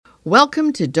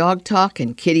Welcome to Dog Talk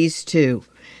and Kitties Too.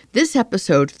 This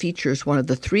episode features one of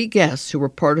the three guests who were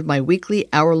part of my weekly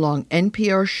hour-long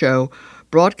NPR show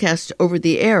broadcast over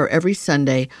the air every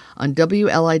Sunday on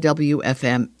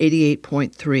WLIW-FM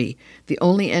 88.3, the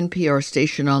only NPR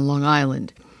station on Long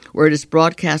Island, where it is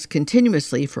broadcast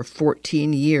continuously for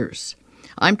 14 years.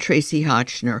 I'm Tracy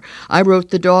Hotchner. I wrote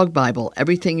the Dog Bible,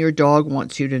 Everything Your Dog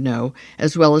Wants You to Know,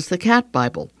 as well as the Cat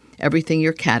Bible, Everything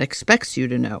Your Cat Expects You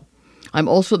to Know. I'm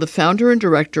also the founder and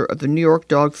director of the New York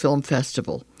Dog Film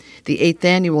Festival. The 8th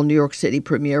annual New York City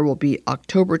premiere will be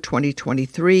October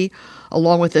 2023,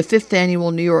 along with the 5th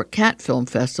annual New York Cat Film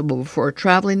Festival before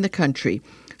traveling the country,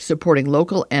 supporting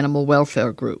local animal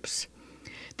welfare groups.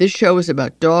 This show is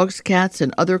about dogs, cats,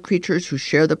 and other creatures who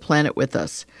share the planet with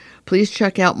us. Please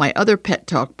check out my other Pet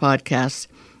Talk podcasts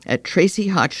at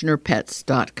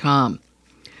tracyhotchnerpets.com.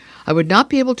 I would not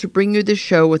be able to bring you this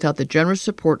show without the generous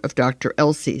support of Dr.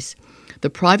 Elsey's, the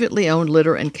privately owned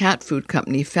litter and cat food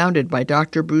company founded by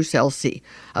Dr. Bruce Elsey,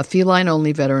 a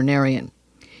feline-only veterinarian.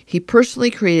 He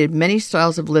personally created many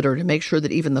styles of litter to make sure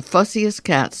that even the fussiest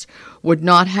cats would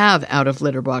not have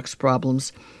out-of-litter box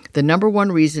problems, the number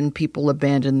one reason people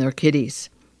abandon their kitties.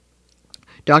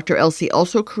 Dr. Elsey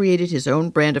also created his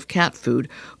own brand of cat food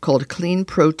called Clean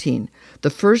Protein, the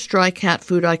first dry cat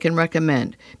food I can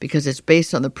recommend because it's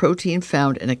based on the protein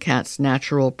found in a cat's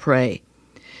natural prey.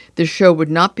 This show would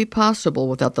not be possible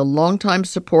without the longtime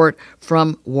support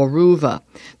from Weruva,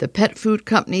 the pet food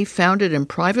company founded and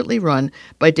privately run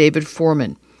by David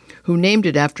Foreman, who named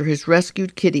it after his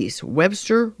rescued kitties,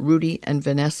 Webster, Rudy, and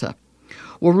Vanessa.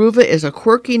 Weruva is a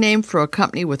quirky name for a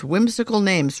company with whimsical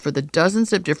names for the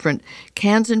dozens of different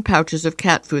cans and pouches of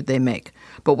cat food they make.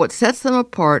 But what sets them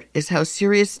apart is how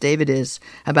serious David is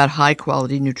about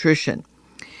high-quality nutrition.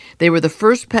 They were the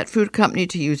first pet food company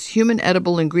to use human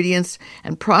edible ingredients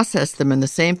and process them in the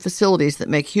same facilities that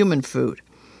make human food.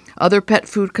 Other pet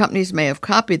food companies may have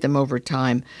copied them over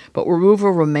time, but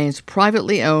Weruva remains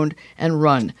privately owned and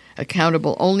run,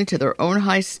 accountable only to their own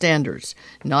high standards,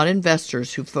 not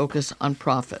investors who focus on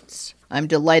profits. I'm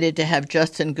delighted to have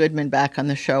Justin Goodman back on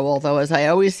the show, although, as I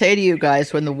always say to you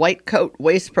guys, when the White Coat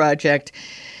Waste Project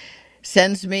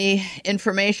sends me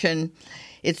information,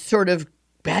 it's sort of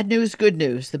bad news, good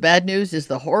news. The bad news is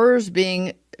the horrors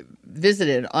being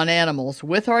visited on animals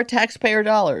with our taxpayer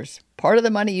dollars. Part of the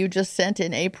money you just sent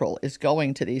in April is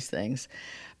going to these things.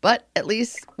 But at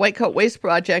least White Coat Waste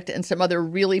Project and some other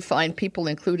really fine people,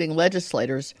 including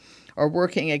legislators, are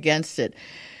working against it.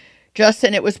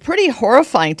 Justin, it was pretty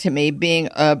horrifying to me being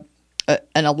an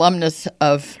alumnus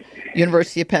of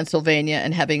University of Pennsylvania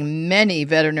and having many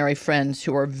veterinary friends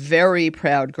who are very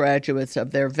proud graduates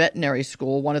of their veterinary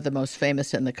school, one of the most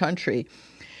famous in the country,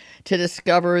 to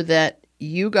discover that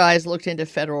you guys looked into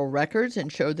federal records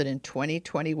and showed that in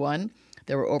 2021,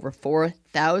 there were over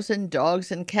 4,000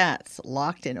 dogs and cats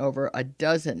locked in over a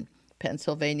dozen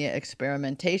Pennsylvania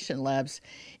experimentation labs,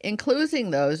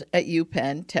 including those at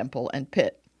UPenn, Temple, and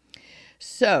Pitt.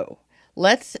 So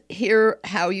let's hear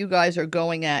how you guys are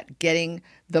going at getting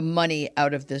the money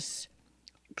out of this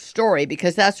story,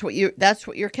 because that's what your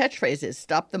catchphrase is: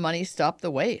 stop the money, stop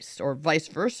the waste, or vice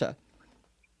versa.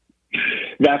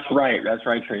 That's right,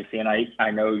 Tracy. And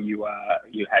I know you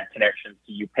had connections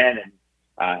to UPenn and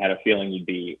had a feeling you'd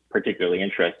be particularly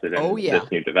interested in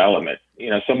this new development.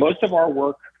 So most of our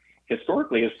work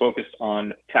historically is focused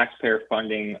on taxpayer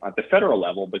funding at the federal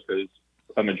level, because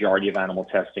a majority of animal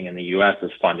testing in the U.S.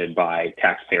 is funded by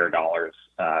taxpayer dollars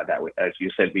as you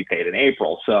said, we paid in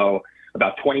April. So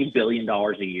about $20 billion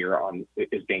a year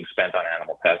is being spent on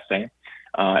animal testing.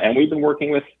 And we've been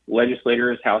working with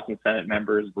legislators, House and Senate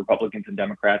members, Republicans and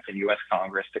Democrats in U.S.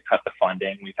 Congress to cut the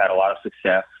funding. We've had a lot of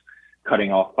success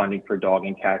cutting off funding for dog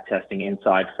and cat testing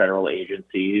inside federal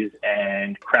agencies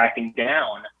and cracking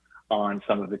down on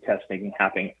some of the testing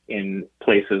happening in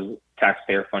places,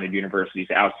 taxpayer-funded universities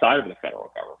outside of the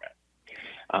federal government.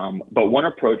 But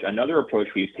another approach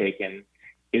we've taken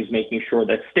is making sure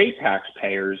that state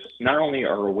taxpayers not only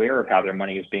are aware of how their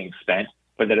money is being spent,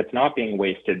 but that it's not being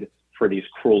wasted for these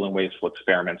cruel and wasteful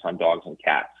experiments on dogs and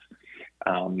cats.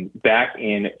 Back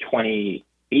in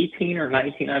 2018 or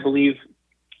 19, I believe,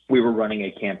 we were running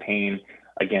a campaign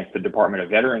against the Department of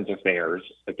Veterans Affairs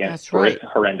against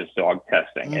horrendous dog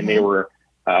testing. Mm-hmm. And they were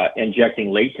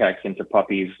injecting latex into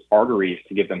puppies' arteries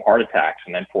to give them heart attacks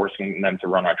and then forcing them to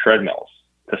run on treadmills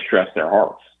to stress their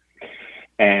hearts.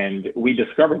 And we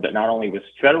discovered that not only was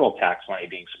federal tax money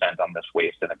being spent on this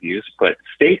waste and abuse, but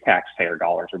state taxpayer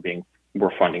dollars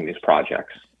were funding these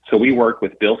projects. So we worked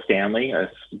with Bill Stanley,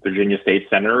 a Virginia state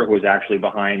senator who was actually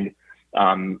behind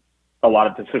a lot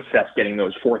of the success getting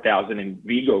those 4,000 in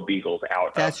Vigo beagles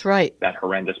out That's of right. that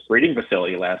horrendous breeding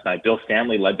facility last night. Bill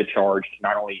Stanley led the charge to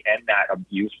not only end that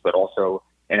abuse, but also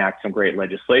enact some great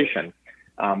legislation.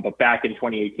 But back in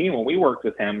 2018, when we worked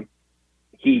with him,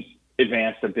 he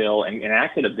advanced a bill and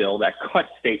enacted a bill that cut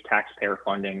state taxpayer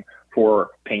funding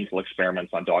for painful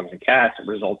experiments on dogs and cats,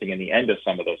 resulting in the end of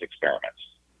some of those experiments.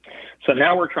 So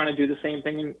now we're trying to do the same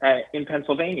thing in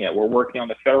Pennsylvania. We're working on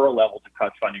the federal level to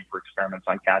cut funding for experiments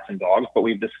on cats and dogs, but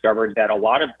we've discovered that a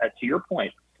lot of, to your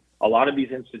point, a lot of these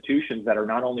institutions that are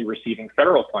not only receiving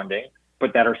federal funding,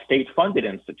 but that are state-funded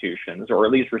institutions, or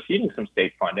at least receiving some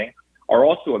state funding, are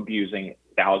also abusing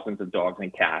thousands of dogs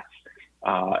and cats.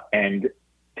 And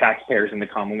taxpayers in the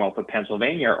Commonwealth of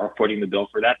Pennsylvania are footing the bill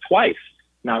for that twice,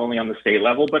 not only on the state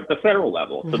level, but the federal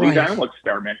level. So These animal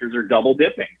experimenters are double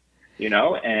dipping,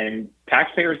 and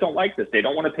taxpayers don't like this. They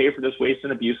don't want to pay for this waste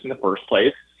and abuse in the first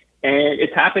place. And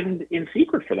it's happened in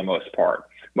secret for the most part.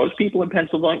 Most people in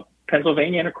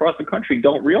Pennsylvania and across the country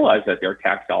don't realize that their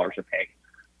tax dollars are paid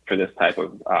for this type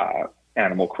of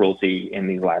animal cruelty in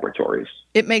these laboratories.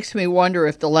 It makes me wonder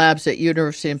if the labs at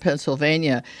University of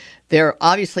Pennsylvania, they're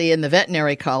obviously in the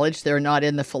veterinary college, they're not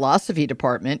in the philosophy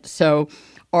department. So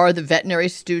are the veterinary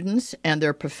students and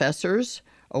their professors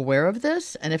aware of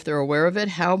this? And if they're aware of it,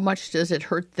 how much does it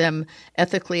hurt them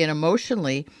ethically and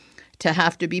emotionally to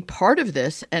have to be part of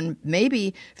this and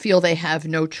maybe feel they have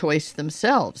no choice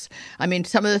themselves? I mean,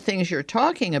 some of the things you're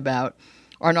talking about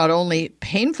are not only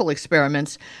painful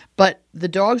experiments, but the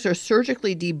dogs are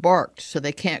surgically debarked so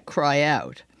they can't cry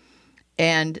out.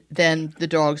 And then the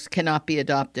dogs cannot be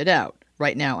adopted out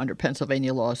right now under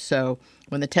Pennsylvania law. So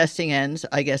when the testing ends,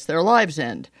 I guess their lives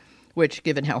end, which,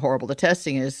 given how horrible the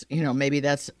testing is, maybe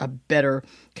that's a better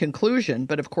conclusion.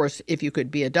 But of course, if you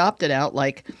could be adopted out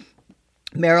like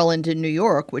Maryland and New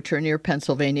York, which are near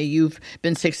Pennsylvania, you've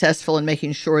been successful in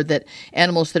making sure that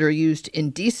animals that are used in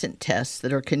decent tests,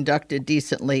 that are conducted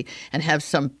decently and have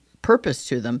some purpose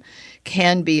to them,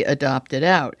 can be adopted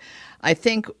out. I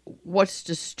think what's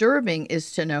disturbing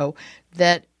is to know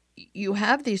that you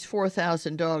have these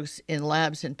 4,000 dogs in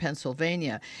labs in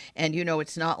Pennsylvania, and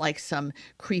it's not like some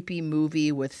creepy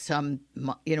movie with some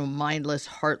mindless,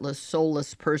 heartless,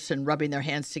 soulless person rubbing their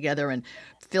hands together and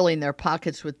filling their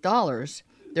pockets with dollars.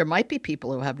 There might be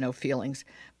people who have no feelings,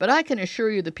 but I can assure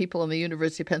you the people in the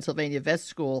University of Pennsylvania Vet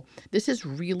School, this is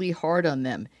really hard on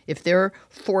them. If they're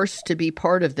forced to be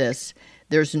part of this,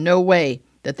 there's no way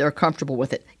that they're comfortable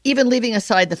with it, even leaving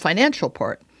aside the financial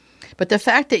part. But the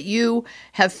fact that you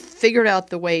have figured out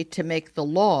the way to make the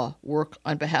law work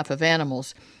on behalf of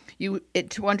animals,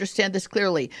 to understand this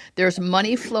clearly, there's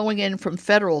money flowing in from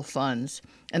federal funds,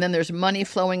 and then there's money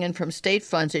flowing in from state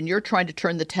funds, and you're trying to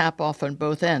turn the tap off on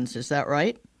both ends. Is that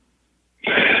right?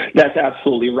 That's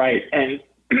absolutely right. And,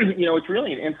 it's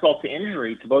really an insult to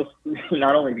injury to both,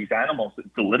 not only these animals,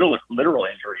 the literal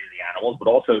injury to the animals, but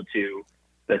also to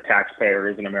the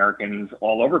taxpayers and Americans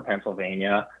all over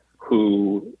Pennsylvania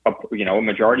who, a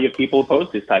majority of people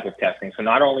oppose this type of testing. So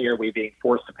not only are we being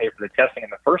forced to pay for the testing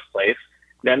in the first place,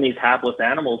 then these hapless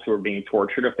animals who are being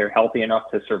tortured, if they're healthy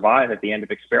enough to survive at the end of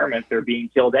experiments, they're being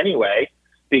killed anyway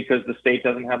because the state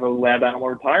doesn't have a lab animal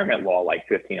retirement law like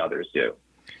 15 others do.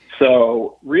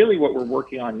 So really what we're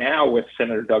working on now with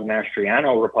Senator Doug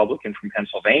Mastriano, Republican from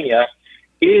Pennsylvania,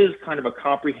 is kind of a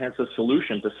comprehensive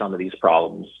solution to some of these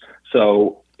problems.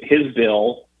 So his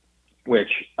bill,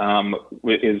 which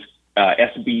is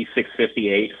SB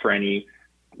 658 for any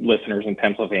listeners in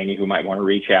Pennsylvania who might want to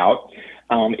reach out,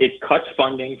 it cuts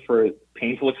funding for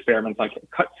painful experiments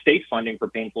cuts state funding for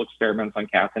painful experiments on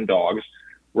cats and dogs,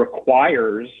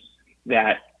 requires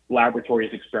that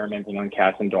laboratories experimenting on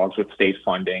cats and dogs with state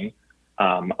funding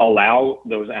allow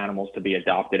those animals to be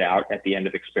adopted out at the end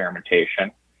of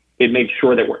experimentation. It makes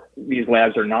sure that these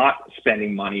labs are not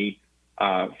spending money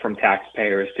from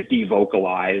taxpayers to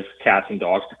devocalize cats and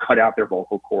dogs, to cut out their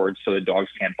vocal cords so the dogs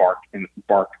can't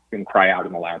bark and cry out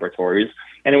in the laboratories.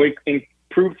 And it would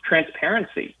improve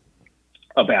transparency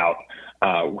about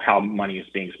how money is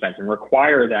being spent and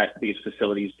require that these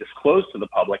facilities disclose to the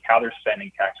public how they're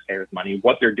spending taxpayers' money,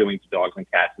 what they're doing to dogs and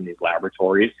cats in these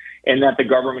laboratories, and that the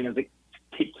government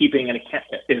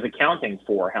is accounting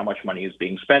for how much money is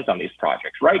being spent on these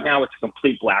projects. Right now, it's a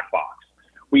complete black box.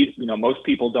 Most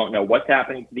people don't know what's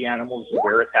happening to the animals,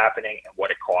 where it's happening, and what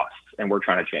it costs, and we're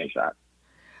trying to change that.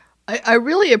 I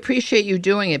really appreciate you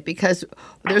doing it, because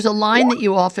there's a line that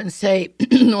you often say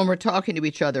when we're talking to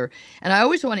each other, and I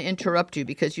always want to interrupt you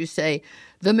because you say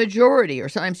the majority, or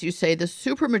sometimes you say the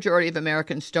supermajority of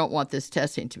Americans don't want this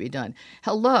testing to be done.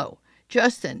 Hello,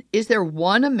 Justin, is there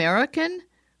one American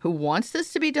who wants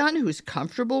this to be done, who's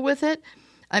comfortable with it?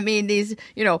 I mean, these,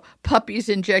 puppies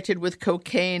injected with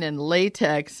cocaine and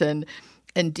latex and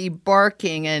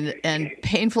debarking and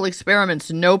painful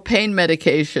experiments, no pain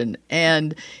medication.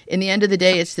 And in the end of the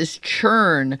day, it's this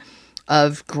churn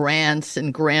of grants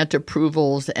and grant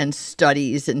approvals and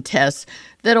studies and tests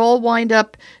that all wind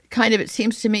up kind of, it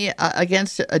seems to me,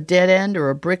 against a dead end or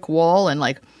a brick wall. And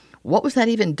like, what was that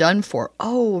even done for?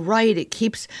 Oh, right. It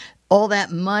keeps all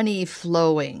that money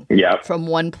flowing from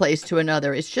one place to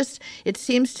another. It's just, it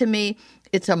seems to me,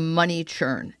 it's a money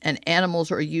churn, and animals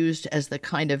are used as the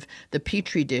kind of the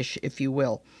petri dish, if you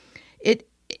will.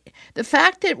 The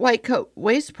fact that White Coat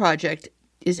Waste Project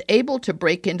is able to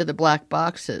break into the black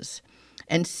boxes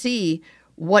and see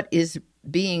what is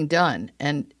being done.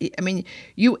 And I mean,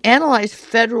 you analyze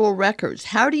federal records.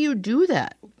 How do you do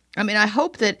that? I mean, I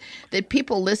hope that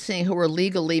people listening who are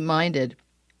legally minded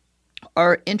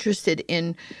are interested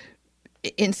in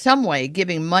some way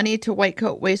giving money to White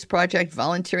Coat Waste Project,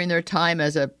 volunteering their time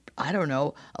as a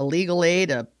legal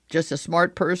aid, just a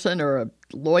smart person or a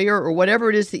lawyer or whatever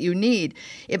it is that you need.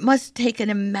 It must take a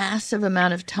massive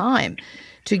amount of time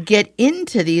to get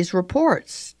into these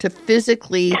reports, to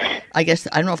physically, I guess,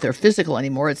 I don't know if they're physical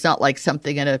anymore. It's not like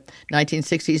something in a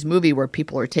 1960s movie where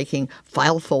people are taking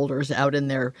file folders out in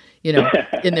their, in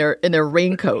their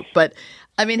raincoat. But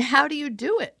I mean, how do you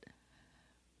do it?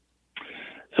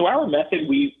 So our method,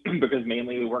 because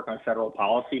mainly we work on federal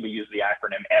policy, we use the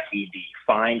acronym FED,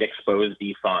 Find, Expose,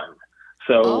 Defund.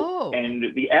 So,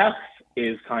 and the F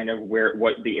is kind of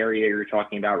what the area you're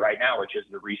talking about right now, which is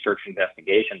the research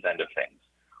investigations end of things.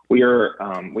 We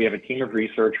have a team of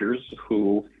researchers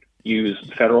who use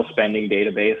federal spending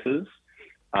databases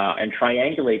and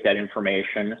triangulate that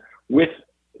information with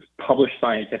published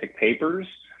scientific papers,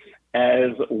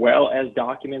 as well as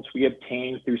documents we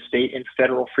obtain through state and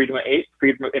federal Freedom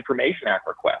of Information Act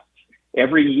requests.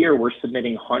 Every year, we're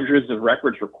submitting hundreds of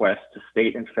records requests to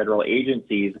state and federal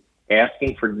agencies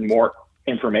asking for more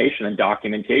information and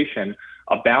documentation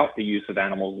about the use of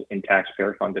animals in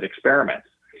taxpayer-funded experiments.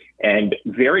 And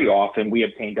very often, we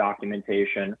obtain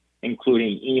documentation,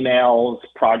 including emails,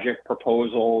 project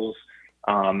proposals,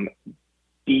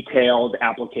 detailed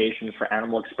applications for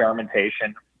animal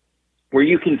experimentation, where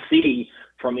you can see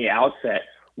from the outset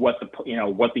what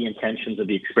the intentions of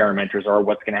the experimenters are,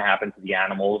 what's going to happen to the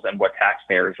animals, and what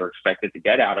taxpayers are expected to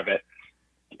get out of it.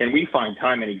 And we find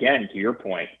time and again, to your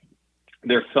point,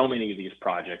 there's so many of these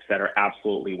projects that are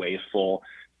absolutely wasteful,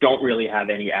 don't really have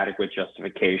any adequate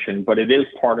justification, but it is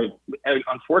part of,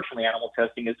 unfortunately, animal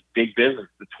testing is big business,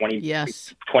 the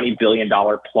 $20 billion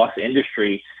plus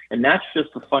industry. And that's just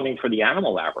the funding for the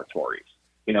animal laboratories,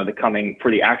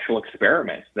 for the actual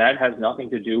experiments. That has nothing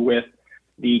to do with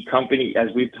the company, as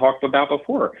we've talked about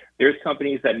before. There's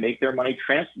companies that make their money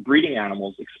breeding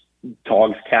animals,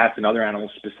 dogs, cats, and other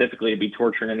animals specifically to be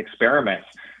tortured in experiments,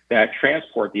 that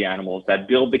transport the animals, that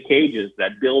build the cages,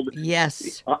 that build...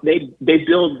 Yes. They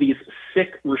build these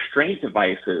sick restraint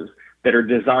devices that are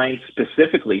designed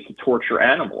specifically to torture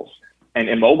animals and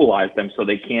immobilize them so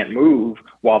they can't move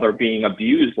while they're being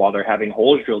abused, while they're having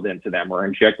holes drilled into them or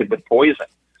injected with poison.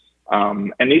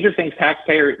 And these are things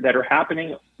that are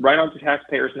happening right onto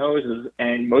taxpayers' noses,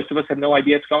 and most of us have no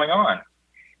idea what's going on.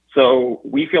 So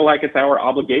we feel like it's our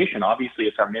obligation. Obviously,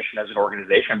 it's our mission as an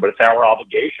organization, but it's our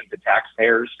obligation to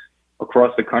taxpayers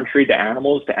across the country, to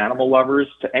animals, to animal lovers,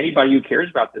 to anybody who cares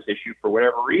about this issue for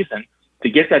whatever reason, to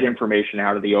get that information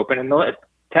out of the open and let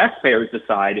taxpayers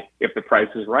decide if the price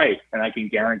is right. And I can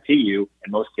guarantee you,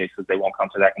 in most cases, they won't come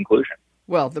to that conclusion.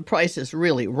 Well, the price is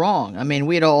really wrong. I mean,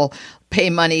 we'd all pay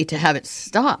money to have it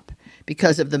stop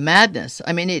because of the madness.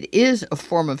 I mean, it is a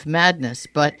form of madness,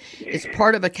 but it's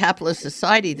part of a capitalist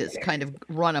society that's kind of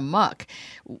run amok.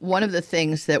 One of the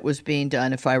things that was being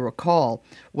done, if I recall,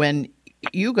 when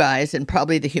you guys and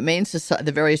probably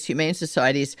the various humane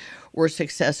societies were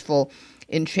successful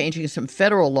in changing some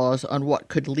federal laws on what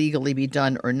could legally be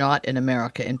done or not in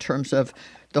America in terms of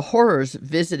the horrors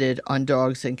visited on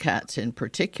dogs and cats in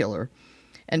particular.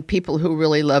 And people who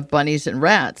really love bunnies and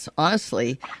rats,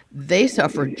 honestly, they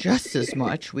suffer just as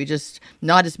much.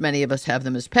 Not as many of us have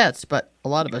them as pets, but a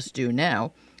lot of us do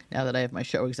now. Now that I have my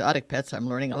show Exotic Pets, I'm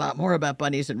learning a lot more about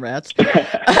bunnies and rats. But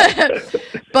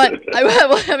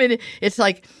I mean, it's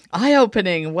like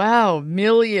eye-opening. Wow,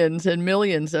 millions and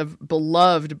millions of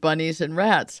beloved bunnies and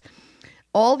rats.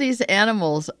 All these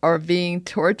animals are being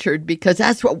tortured because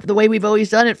that's the way we've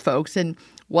always done it, folks. And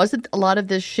wasn't a lot of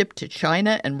this shipped to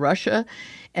China and Russia?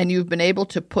 And you've been able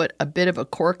to put a bit of a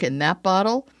cork in that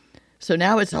bottle. So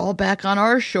now it's all back on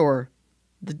our shore,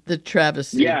 the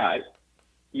travesty.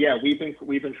 Yeah, we've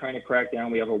been trying to crack down.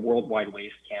 We have a worldwide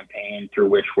waste campaign through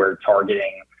which we're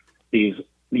targeting these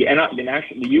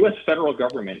the U.S. federal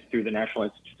government through the National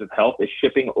Institutes of Health is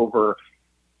shipping over,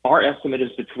 our estimate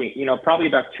is between, probably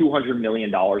about $200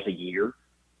 million a year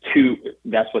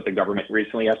that's what the government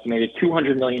recently estimated,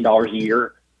 $200 million a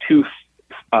year to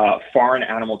foreign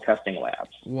animal testing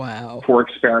labs. Wow. For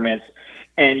experiments.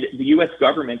 And the U.S.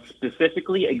 government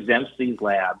specifically exempts these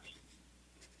labs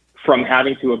from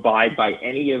having to abide by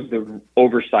any of the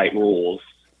oversight rules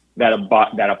that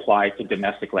apply to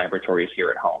domestic laboratories here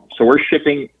at home. So we're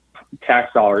shipping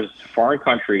tax dollars to foreign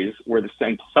countries where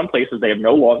some places they have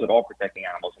no laws at all protecting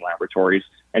animals in laboratories,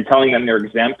 and telling them they're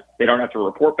exempt. They don't have to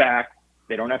report back.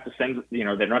 They don't have to send, they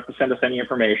don't have to send us any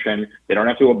information. They don't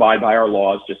have to abide by our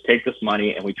laws. Just take this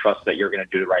money, and we trust that you're going to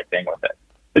do the right thing with it.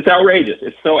 It's outrageous.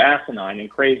 It's so asinine and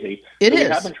crazy. It is. We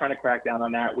have been trying to crack down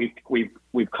on that.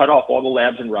 We've cut off all the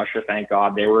labs in Russia. Thank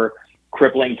God. They were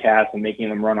crippling cats and making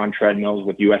them run on treadmills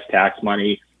with U.S. tax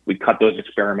money. We cut those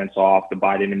experiments off. The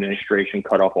Biden administration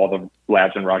cut off all the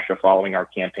labs in Russia following our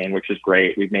campaign, which is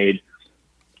great. We've made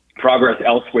progress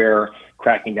elsewhere,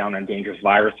 cracking down on dangerous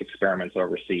virus experiments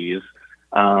overseas.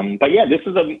 But yeah, this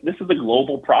is a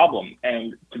global problem,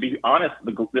 and to be honest,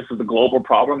 this is a global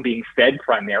problem being fed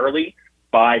primarily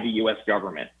by the U.S.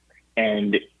 government,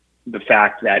 and the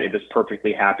fact that it is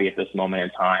perfectly happy at this moment in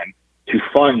time to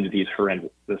fund these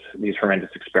horrendous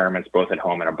experiments both at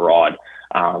home and abroad.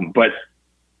 But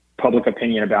public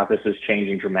opinion about this is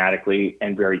changing dramatically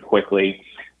and very quickly,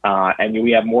 and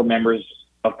we have more members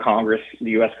of Congress,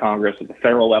 the U.S. Congress, at the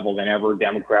federal level than ever,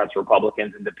 Democrats,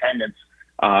 Republicans, Independents,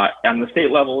 on the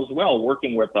state level as well,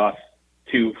 working with us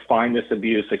to find this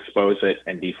abuse, expose it,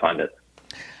 and defund it.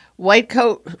 White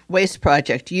Coat Waste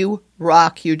Project, you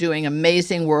rock. You're doing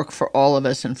amazing work for all of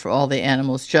us and for all the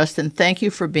animals. Justin, thank you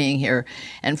for being here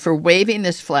and for waving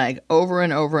this flag over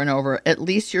and over and over. At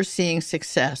least you're seeing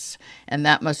success, and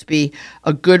that must be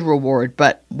a good reward.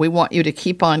 But we want you to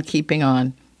keep on keeping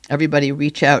on. Everybody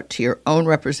reach out to your own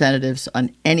representatives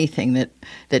on anything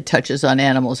that touches on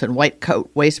animals, and White Coat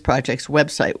Waste Project's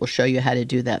website will show you how to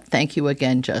do that. Thank you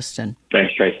again, Justin.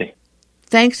 Thanks, Tracy.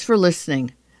 Thanks for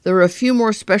listening. There are a few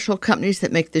more special companies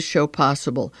that make this show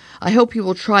possible. I hope you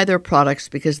will try their products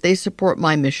because they support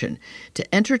my mission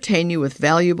to entertain you with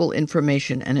valuable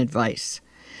information and advice.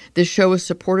 This show is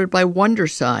supported by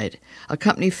Wonderside, a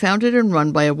company founded and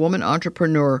run by a woman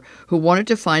entrepreneur who wanted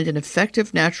to find an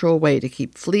effective natural way to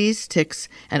keep fleas, ticks,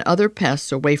 and other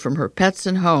pests away from her pets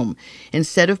and home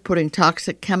instead of putting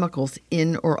toxic chemicals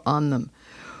in or on them.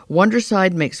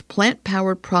 Wonderside makes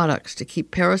plant-powered products to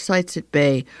keep parasites at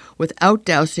bay without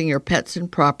dousing your pets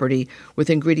and property with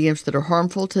ingredients that are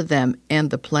harmful to them and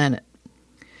the planet.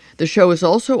 The show is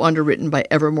also underwritten by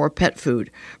Evermore Pet Food,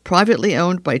 privately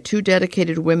owned by two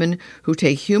dedicated women who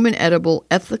take human edible,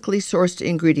 ethically sourced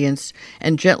ingredients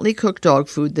and gently cook dog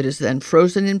food that is then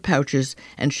frozen in pouches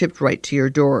and shipped right to your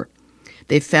door.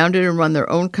 They founded and run their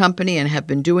own company and have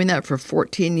been doing that for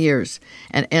 14 years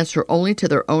and answer only to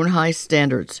their own high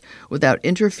standards without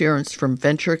interference from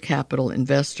venture capital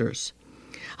investors.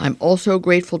 I'm also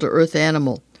grateful to Earth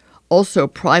Animal, also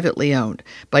privately owned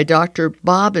by Dr.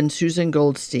 Bob and Susan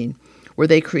Goldstein, where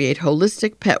they create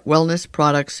holistic pet wellness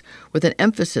products with an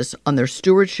emphasis on their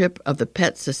stewardship of the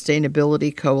Pet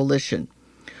Sustainability Coalition.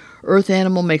 Earth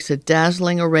Animal makes a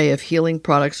dazzling array of healing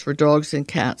products for dogs and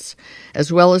cats,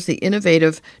 as well as the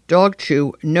innovative Dog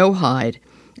Chew No Hide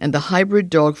and the hybrid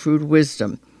dog food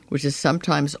Wisdom, which is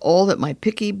sometimes all that my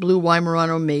picky blue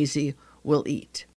Weimaraner Maisie will eat.